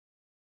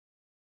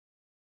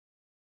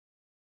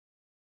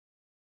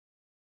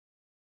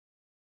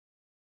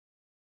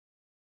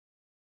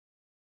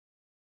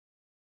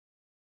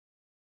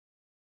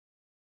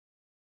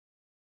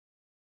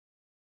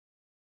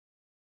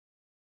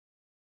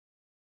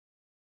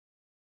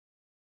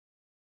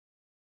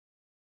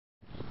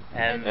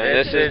And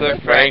this is the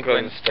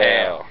Franklin's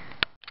Tale.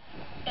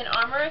 In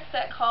armor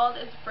that called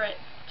is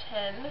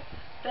Britain,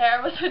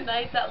 there was a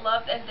knight that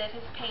loved and did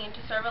his pain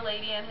to serve a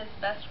lady and his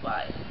best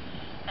wife.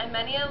 And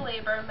many a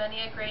labour, many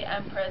a great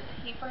empress,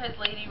 he for his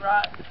lady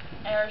wrought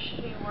ere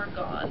she were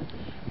gone.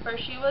 For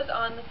she was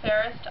on the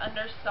fairest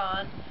under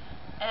sun,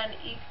 and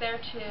eke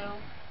thereto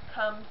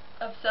come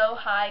of so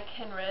high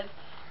kindred,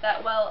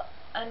 that well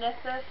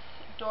Anithus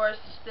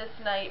durst this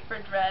knight for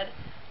dread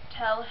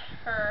tell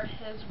her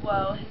his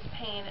woe, his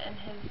pain, and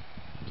his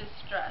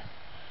distress.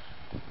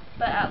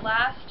 But at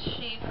last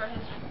she for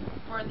his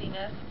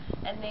worthiness,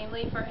 and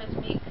namely for his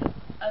meek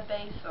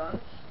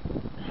obeisance,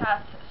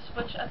 hath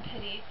switch a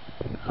pity,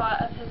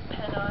 caught of his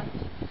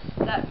penance,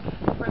 that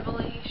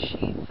privily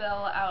she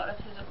fell out of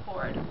his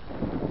accord,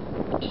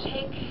 to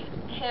take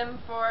him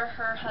for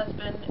her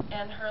husband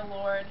and her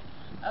lord,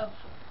 of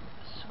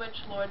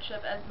switch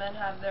lordship as men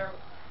have their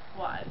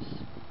wives.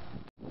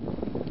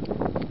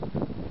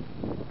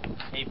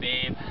 Hey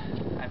babe,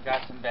 I've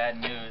got some bad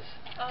news.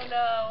 Oh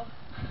no.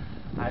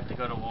 I have to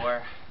go to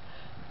war.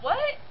 What?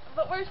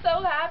 But we're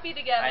so happy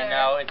together. I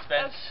know, it's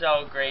been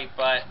so great,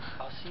 but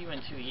I'll see you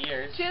in 2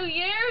 years. 2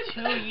 years?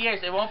 2 years.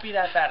 It won't be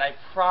that bad, I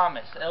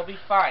promise. It'll be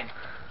fine.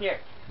 Here,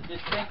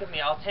 just think of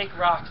me. I'll take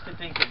rocks to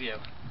think of you.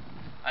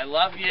 I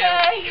love you.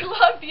 I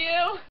love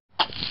you.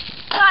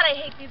 God, I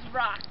hate these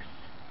rocks.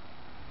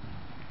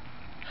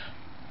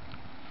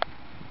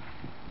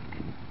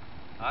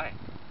 Hi.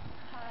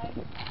 Hi.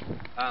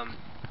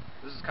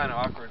 This is kind of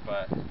awkward,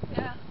 but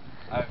Yeah.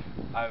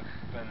 I've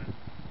been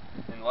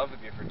in love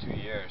with you for 2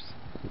 years.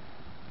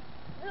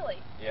 Really?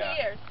 Yeah.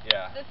 2 years?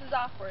 Yeah. This is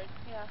awkward.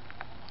 Yeah.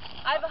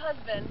 I have a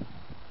husband.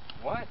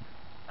 What?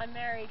 I'm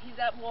married. He's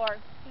at war.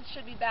 He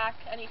should be back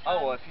anytime.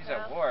 Oh, well, if he's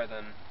now. at war,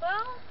 then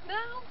Well,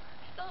 no.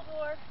 He's still at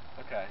war.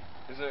 okay.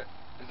 Is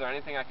there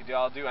anything I could do?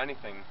 I'll do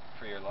anything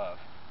for your love.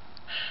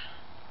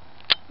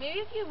 Maybe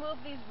if you move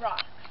these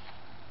rocks.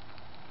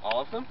 All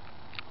of them?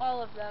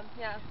 All of them,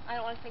 yeah. I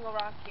don't want a single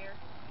rock here.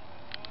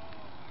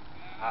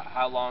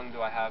 How long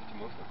do I have to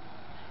move them?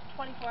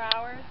 24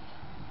 hours.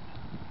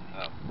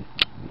 Oh.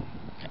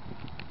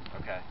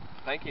 Okay.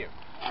 Thank you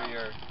for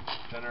your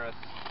generous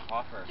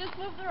offer. Just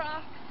move the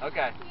rocks.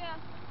 Okay. Yeah.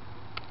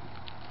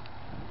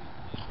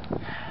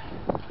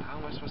 How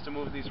am I supposed to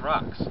move these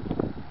rocks?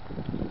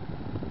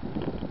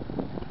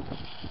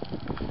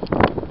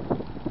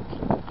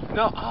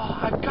 No, oh,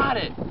 I've got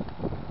it!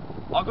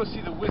 I'll go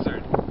see the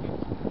wizard.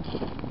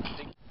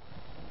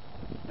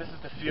 This is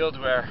the field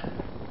where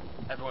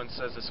everyone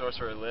says the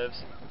sorcerer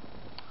lives.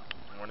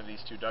 In one of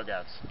these 2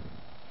 dugouts.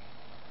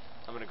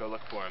 I'm gonna go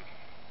look for him.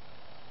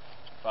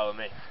 Follow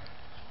me.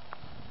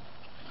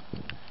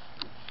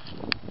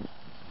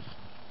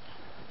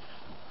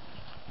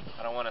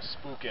 I don't want to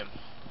spook him,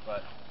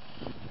 but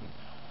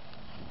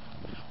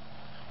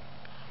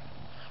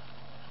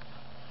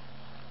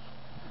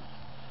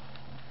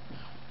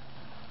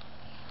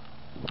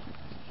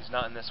he's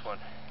not in this one.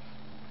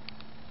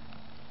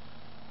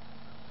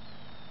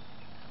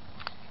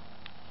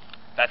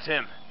 That's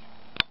him.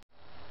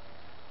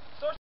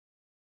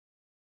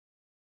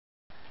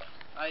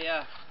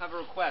 I have a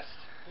request.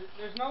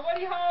 There's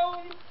nobody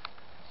home.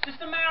 It's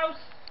just a mouse.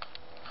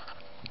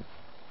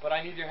 But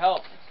I need your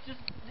help. It's just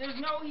there's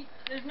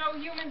no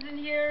humans in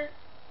here.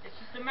 It's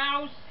just a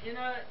mouse in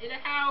a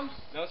house.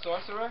 No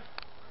sorcerer?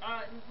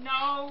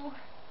 No.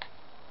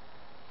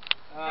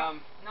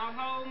 Um, Not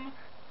home.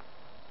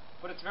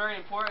 But it's very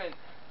important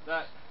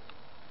that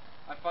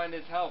I find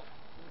his help.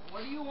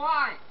 What do you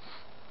want?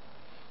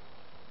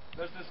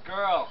 There's this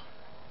girl.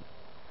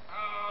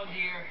 Oh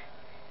dear.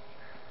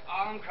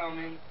 I'm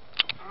coming.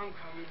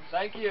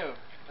 Thank you.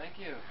 Thank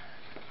you.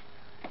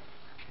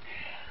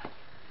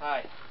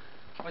 Hi.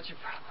 What's your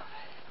problem?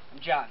 I'm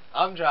John.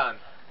 I'm John.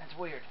 That's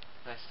weird.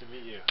 Nice to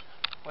meet you.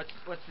 What's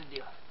the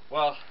deal?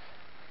 Well,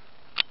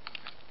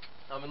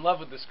 I'm in love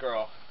with this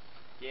girl.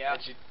 Yeah.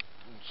 And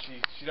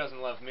she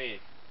doesn't love me.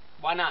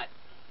 Why not?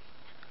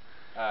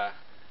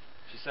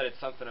 She said it's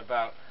something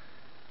about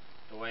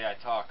the way I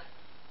talk.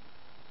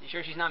 You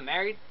sure she's not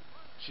married?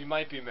 She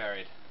might be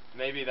married.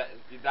 Maybe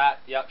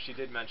yep, she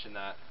did mention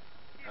that.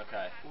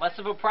 Okay. Less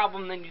of a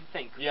problem than you'd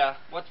think. Yeah.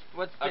 What's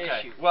the Okay.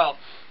 issue? Well,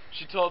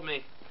 she told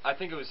me, I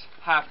think it was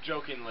half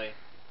jokingly,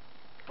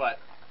 but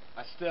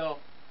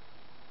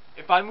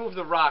if I move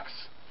the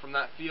rocks from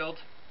that field,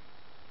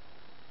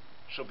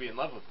 she'll be in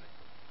love with me.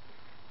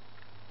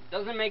 It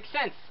doesn't make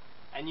sense.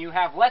 And you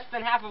have less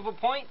than half of a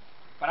point,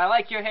 but I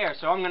like your hair,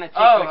 so I'm going to take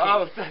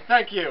the case.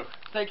 Thank you.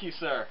 Thank you,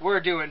 sir. We're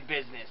doing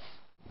business.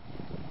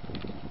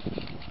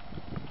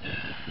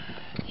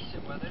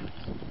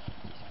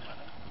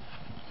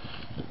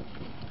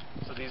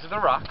 So these are the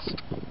rocks.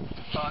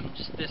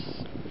 Just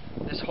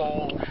this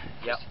whole,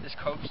 Yep. this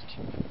coast.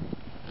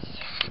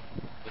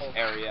 This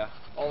area.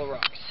 All the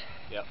rocks.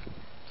 Yep.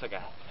 It's like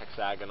a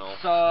hexagonal.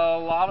 It's a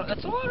lot of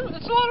rocks. It's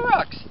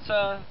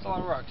a lot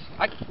of rocks.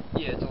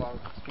 Yeah, it's a lot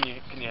of rocks.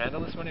 Can you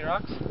handle this many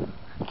rocks?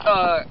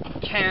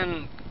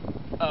 Can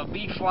a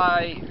bee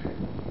fly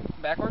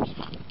backwards?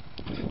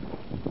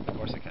 Of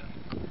course I can.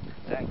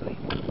 Exactly.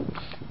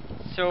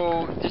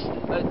 So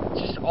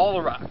just all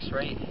the rocks,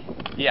 right?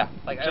 Yeah,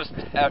 Like just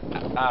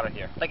out of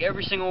here. Like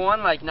every single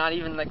one, like not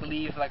even like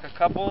leave like a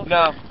couple.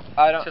 No,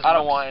 I don't. Just I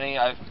don't rocks. want any.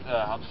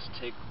 I'll just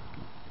take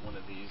one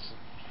of these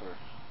for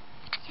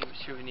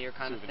Souvenir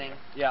kind of thing.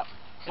 Yeah.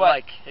 But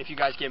like if you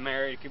guys get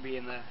married, it could be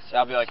in the.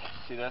 I'll be like,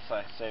 see this?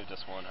 I saved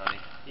this one, honey.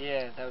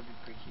 Yeah, that would be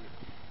pretty cute.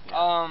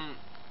 Yeah.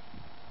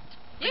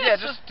 Yeah,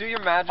 just do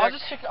your magic.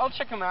 I'll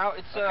check them out.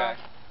 It's okay.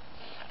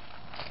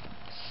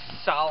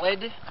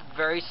 Solid,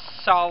 very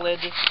solid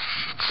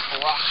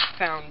rock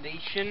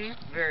foundation,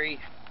 very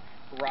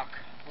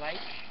rock-like.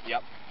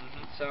 Yep.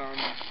 It's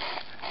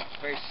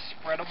very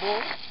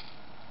spreadable.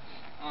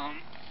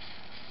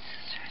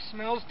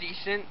 Smells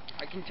decent.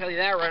 I can tell you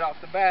that right off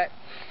the bat.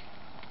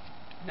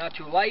 Not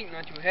too light,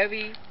 not too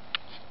heavy.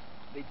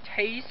 They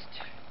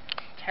taste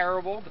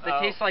terrible, but they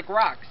taste like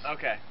rocks.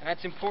 Okay. And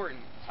that's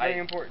important. It's very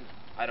important.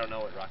 I don't know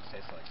what rocks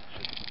taste like.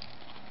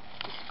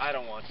 I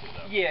don't want to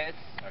though. Yeah, it's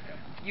okay.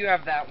 You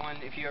have that one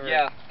if you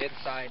ever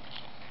decide.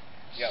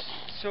 Yep.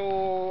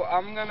 So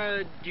I'm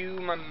gonna do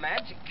my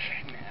magic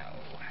now.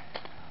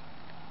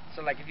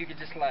 So like if you could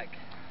just like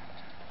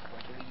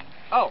leave.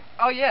 Oh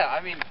yeah.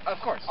 I mean, of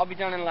course. I'll be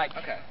done in like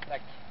 10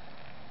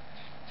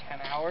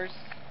 hours.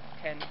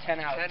 10 hours. 10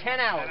 hours. 10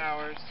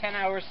 hours. 10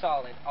 hours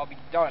solid. I'll be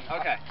done.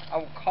 Okay. I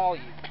will call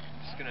you.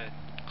 Just gonna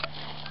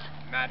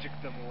magic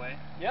them away.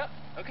 Yep.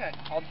 Okay.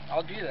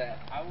 I'll do that.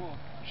 I will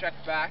check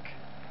back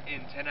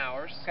in 10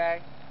 hours.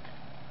 Okay.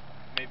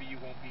 Maybe you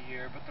won't be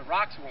here, but the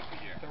rocks won't be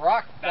here. The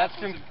rock. That's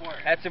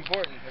important. That's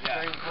important. That's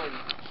very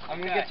important. I'm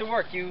gonna get to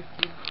work. You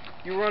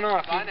run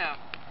off. Bye now.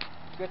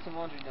 Get some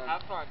laundry done.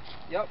 Have fun.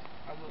 Yep.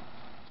 I will.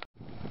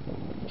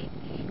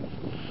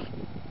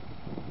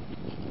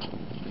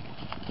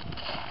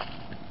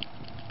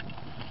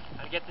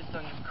 I'll get this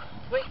done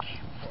quick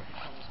before he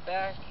comes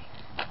back.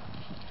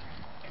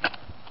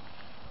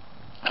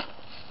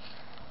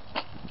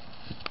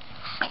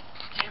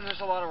 Damn,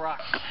 there's a lot of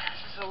rocks.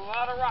 There's a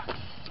lot of rocks.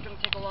 It's gonna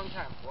take a long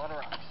time. A lot of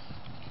rocks.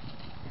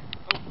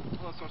 Oh,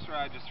 well, sorcerer,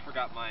 I just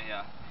forgot my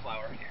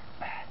flower here.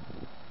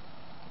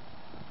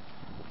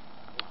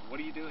 What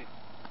are you doing?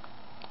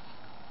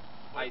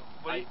 What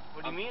do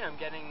you mean? I'm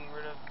getting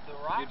rid of the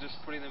rocks? You're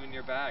just putting them in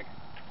your bag.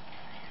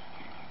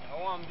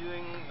 No, I'm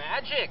doing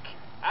magic.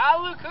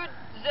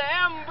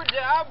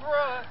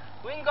 Alakazambradabra,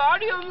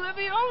 Wingardium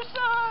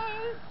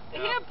Leviosa. The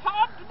hip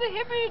hop, the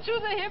hippie to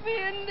the hippie,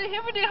 and the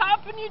hippity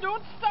hop, and you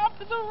don't stop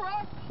the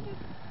rocks.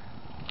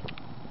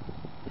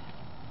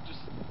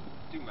 Just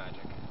do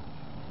magic.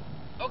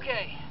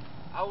 Okay,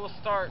 I will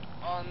start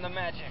on the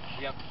magic.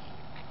 Yep.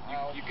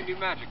 You can do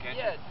magic, can't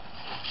you? Yeah.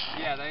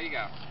 Yeah, there you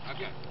go.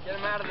 Okay. Get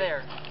him out of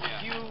there.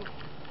 Yeah.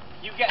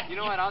 You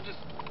know what? I'll just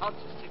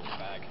take your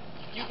bag.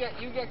 You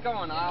get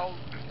going. I'll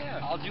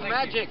do Thank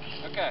magic.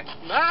 you. Okay.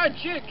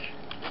 Magic.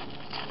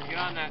 Get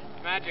on that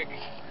magic.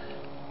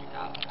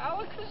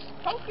 Alicus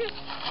Pocus.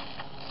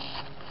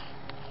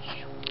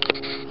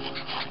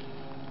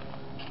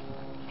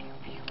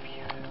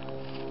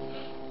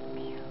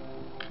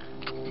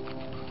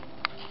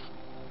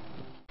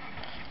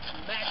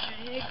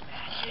 Magic.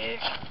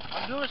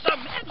 I'm doing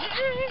some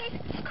magic. Pew,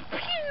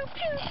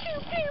 pew, pew,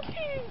 pew,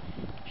 pew.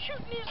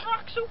 Shooting these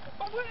rocks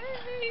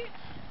away.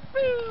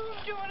 Boom,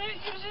 doing it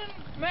using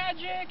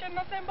magic and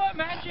nothing but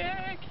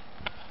magic.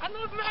 I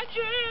love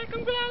magic.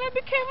 I'm glad I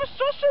became a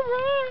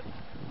sorcerer.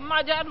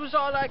 My dad was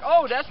all like,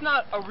 oh, that's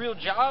not a real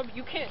job.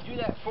 You can't do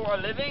that for a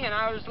living. And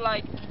I was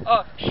like,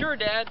 sure,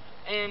 Dad.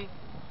 And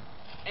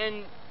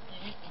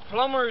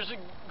plumber is a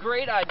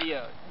great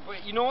idea.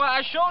 But you know what?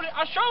 I showed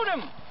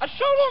him.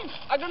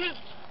 I'm gonna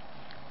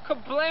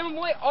kablam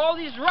away all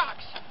these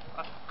rocks.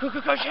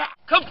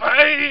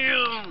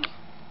 Kabam!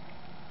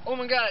 Oh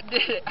my God, I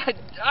did it. I did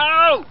it.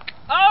 I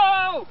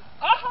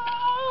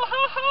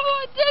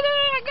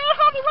got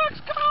all the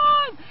rocks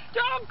gone.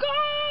 They're all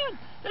gone.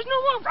 There's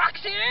no more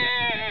rocks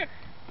here.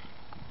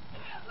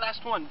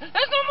 Last one. There's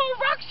no more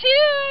rocks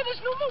here.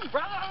 There's no more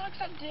rocks.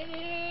 I did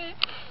it.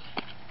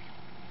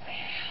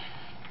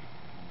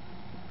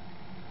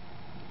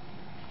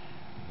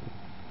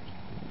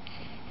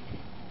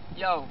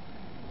 Yo,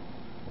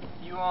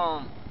 you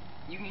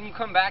can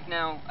come back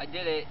now. I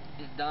did it.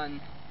 It's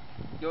done.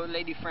 Your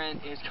lady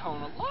friend is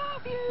gonna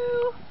love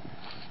you.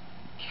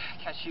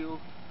 Catch you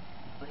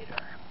later.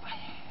 Bye.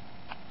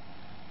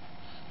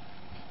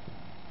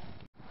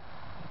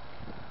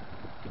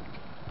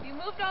 You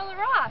moved all the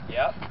rocks.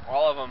 Yep,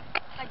 all of them.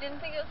 I didn't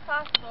think it was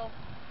possible.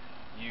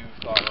 You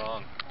thought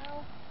wrong.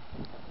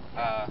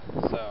 Well,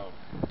 So,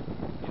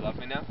 you love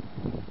me now?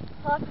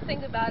 I'll have to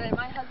think about it.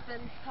 My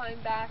husband's coming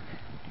back.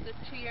 The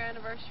 2-year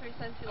anniversary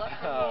since he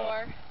left the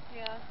war.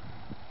 Yeah.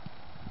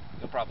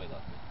 You'll probably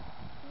love me.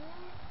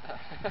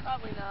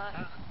 Probably not.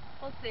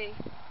 We'll see.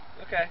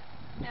 Okay.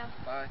 Yeah.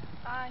 Bye.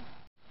 Bye.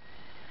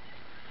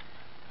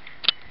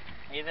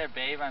 Hey there,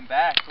 babe. I'm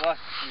back. Look,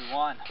 we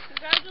won.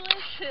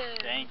 Congratulations.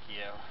 Thank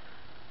you.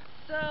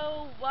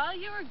 So, while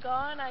you were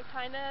gone, I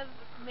kind of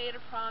made a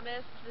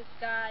promise to this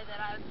guy that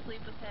I would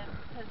sleep with him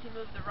because he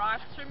moved the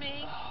rocks for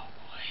me. Oh,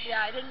 boy.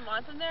 Yeah, I didn't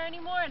want them there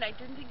anymore, and I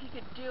didn't think he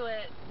could do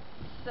it,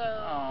 so...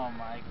 Oh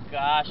my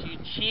gosh, you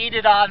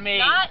cheated on me!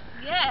 Not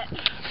yet.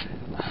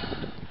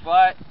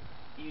 But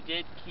you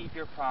did keep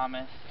your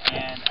promise,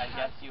 and I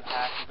guess you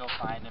have to go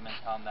find him and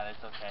tell him that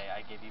it's okay.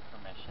 I give you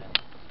permission.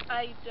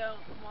 I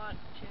don't want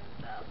to,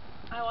 though.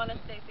 I want to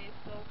stay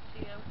faithful to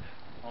you.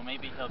 Well,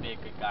 maybe he'll be a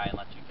good guy and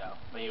let you go.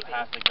 But you Maybe.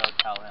 have to go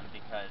tell him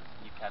because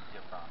you kept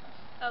your promise.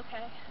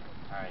 Okay.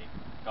 Alright,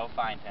 go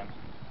find him.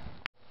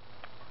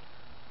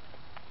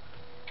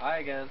 Hi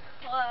again.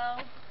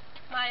 Hello.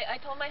 I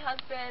told my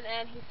husband,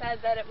 and he said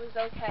that it was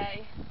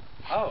okay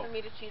Oh. for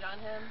me to cheat on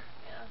him.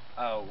 Yeah.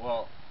 Oh,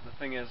 well, the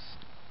thing is,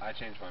 I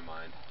changed my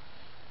mind.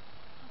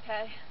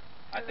 Okay.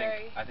 I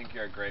think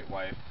you're a great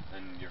wife,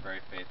 and you're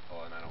very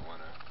faithful, and I don't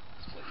want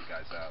to split you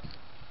guys out.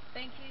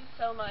 Thank you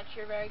so much.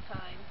 You're very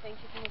kind. Thank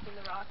you for moving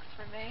the rocks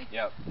for me.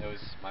 Yep, it was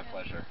my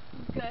pleasure.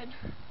 Good.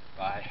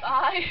 Bye.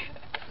 Bye.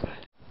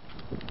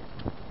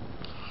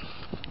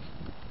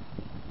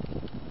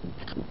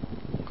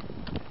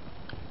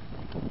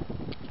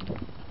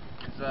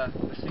 Is the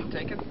seat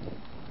taken?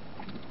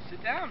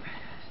 Sit down.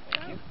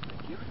 Thank you.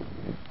 Thank you.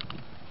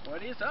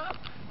 What is up?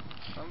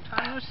 Long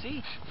time no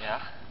see.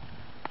 Yeah?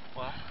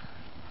 Well,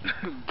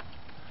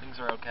 things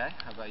are okay.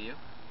 How about you?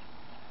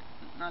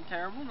 Not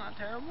terrible, not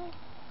terrible.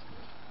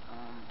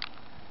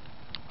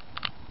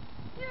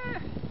 Yeah,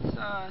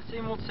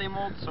 it's same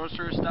old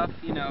sorcerer stuff,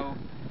 you know,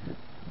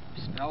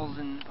 spells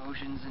and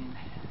potions and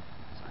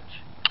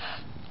such.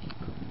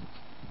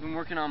 Been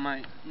working on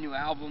my new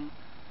album,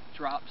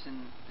 drops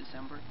in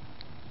December,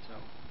 so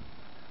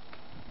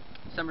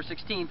December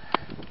 16th,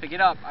 pick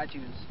it up,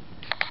 iTunes,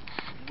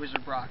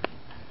 Wizard Brock.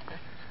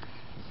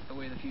 It's the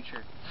way of the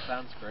future.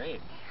 Sounds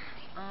great.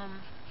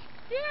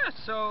 Yeah,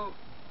 so,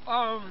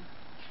 I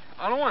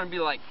don't want to be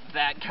like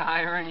that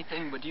guy or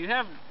anything, but do you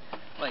have,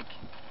 like,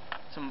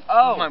 some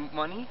of my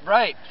money?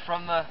 Right,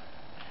 from the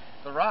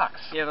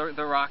rocks. Yeah,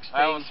 the rocks thing.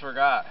 I almost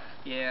forgot.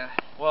 Yeah.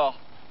 Well,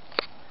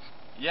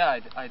 yeah,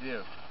 I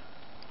do.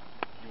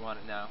 You want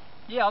it now?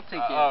 Yeah, I'll take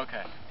it. Oh,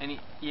 okay.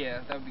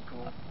 Yeah, that would be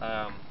cool.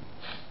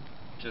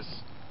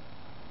 Just,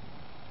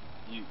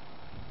 You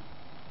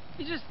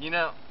just... you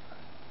know,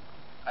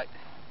 it's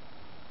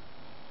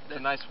a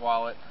nice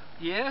wallet.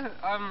 Yeah,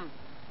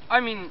 I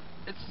mean,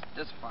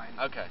 that's fine.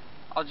 Okay.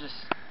 I'll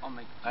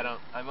make...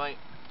 I might,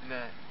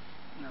 nah.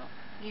 No.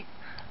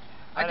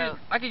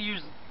 I could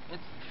use...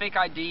 It's fake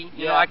ID. You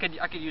Yeah. know, I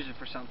could use it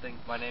for something.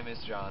 My name is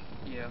John.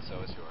 Yeah.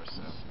 So is yours,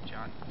 so.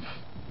 John.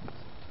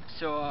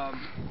 So,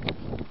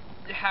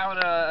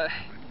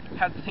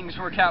 how'd things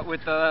work out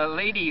with the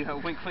lady?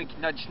 Wink, wink,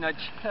 nudge,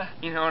 nudge.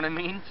 You know what I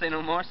mean? Say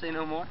no more, say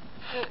no more.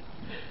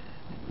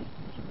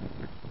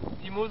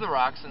 You moved the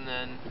rocks, and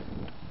then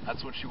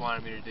that's what she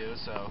wanted me to do,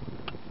 so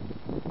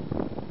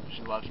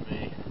she loved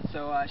me.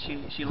 So,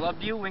 she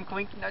loved you? Wink,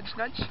 wink, nudge,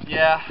 nudge?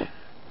 Yeah,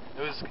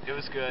 it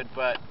was good,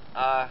 but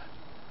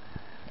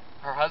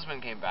her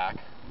husband came back.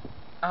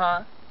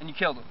 Uh-huh. And you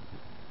killed him?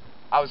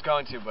 I was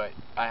going to, but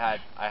I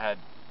had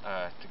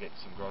to get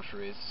some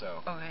groceries,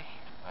 so Okay.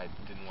 I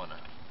didn't want to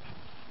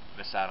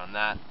miss out on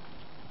that.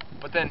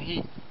 But then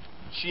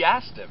she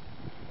asked him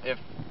if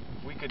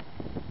we could,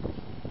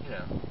 you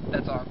know.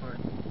 That's awkward.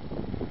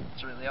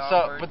 It's really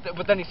awkward. So,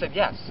 but then he said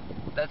yes.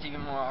 That's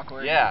even more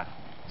awkward. Yeah.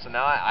 So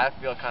now I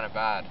feel kind of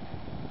bad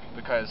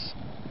because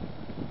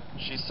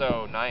she's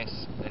so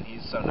nice and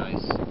he's so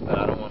nice that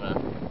I don't want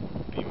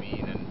to be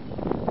mean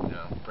and, you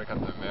know, break up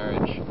their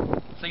marriage.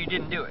 So you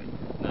didn't do it?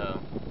 No.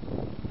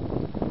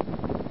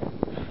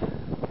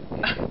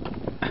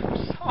 I'm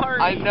sorry.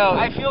 I know.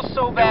 I feel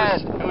so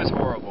bad. It was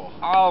horrible.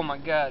 Oh my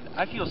god.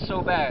 I feel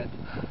so bad.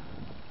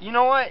 You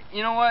know what?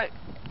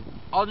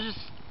 I'll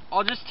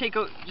just take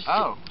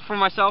for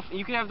myself, and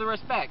you can have the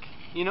rest back.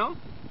 You know?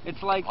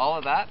 It's like all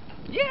of that?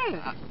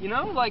 Yeah. You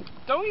know, like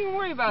don't even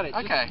worry about it.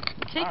 Okay.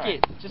 Just take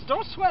right. it. Just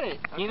don't sweat it.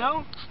 Okay. You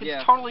know? It's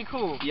Yeah. totally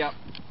cool. Yep.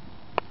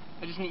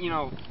 I just need,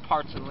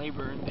 parts and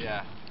labor. And,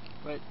 Yeah.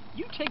 But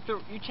you take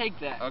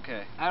that.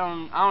 Okay. I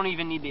don't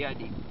even need the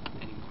ID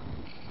anymore.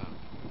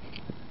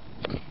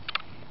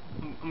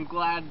 I'm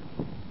glad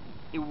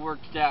it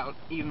worked out,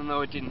 even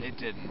though it didn't. It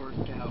didn't.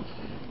 Work out.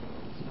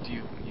 Do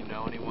you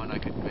know anyone I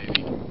could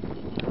maybe?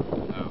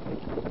 Oh,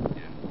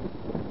 yeah.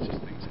 It's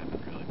just things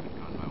haven't really been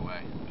going my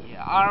way.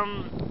 Yeah.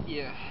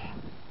 Yeah.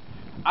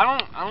 I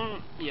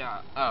don't.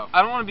 Yeah. Oh.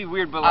 I don't want to be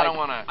weird, but I like, don't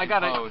want to. I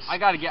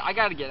gotta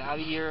get out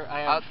of here. I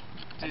have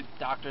a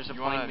doctor's you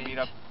appointment. want to meet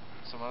up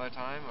some other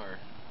time, or?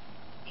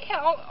 Yeah,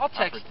 I'll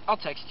text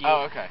you.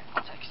 Oh, okay.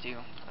 I'll text you.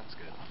 That's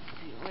good.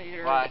 See you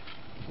later. Bye.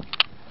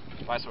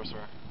 Bye,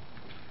 sorcerer.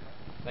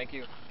 Thank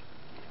you.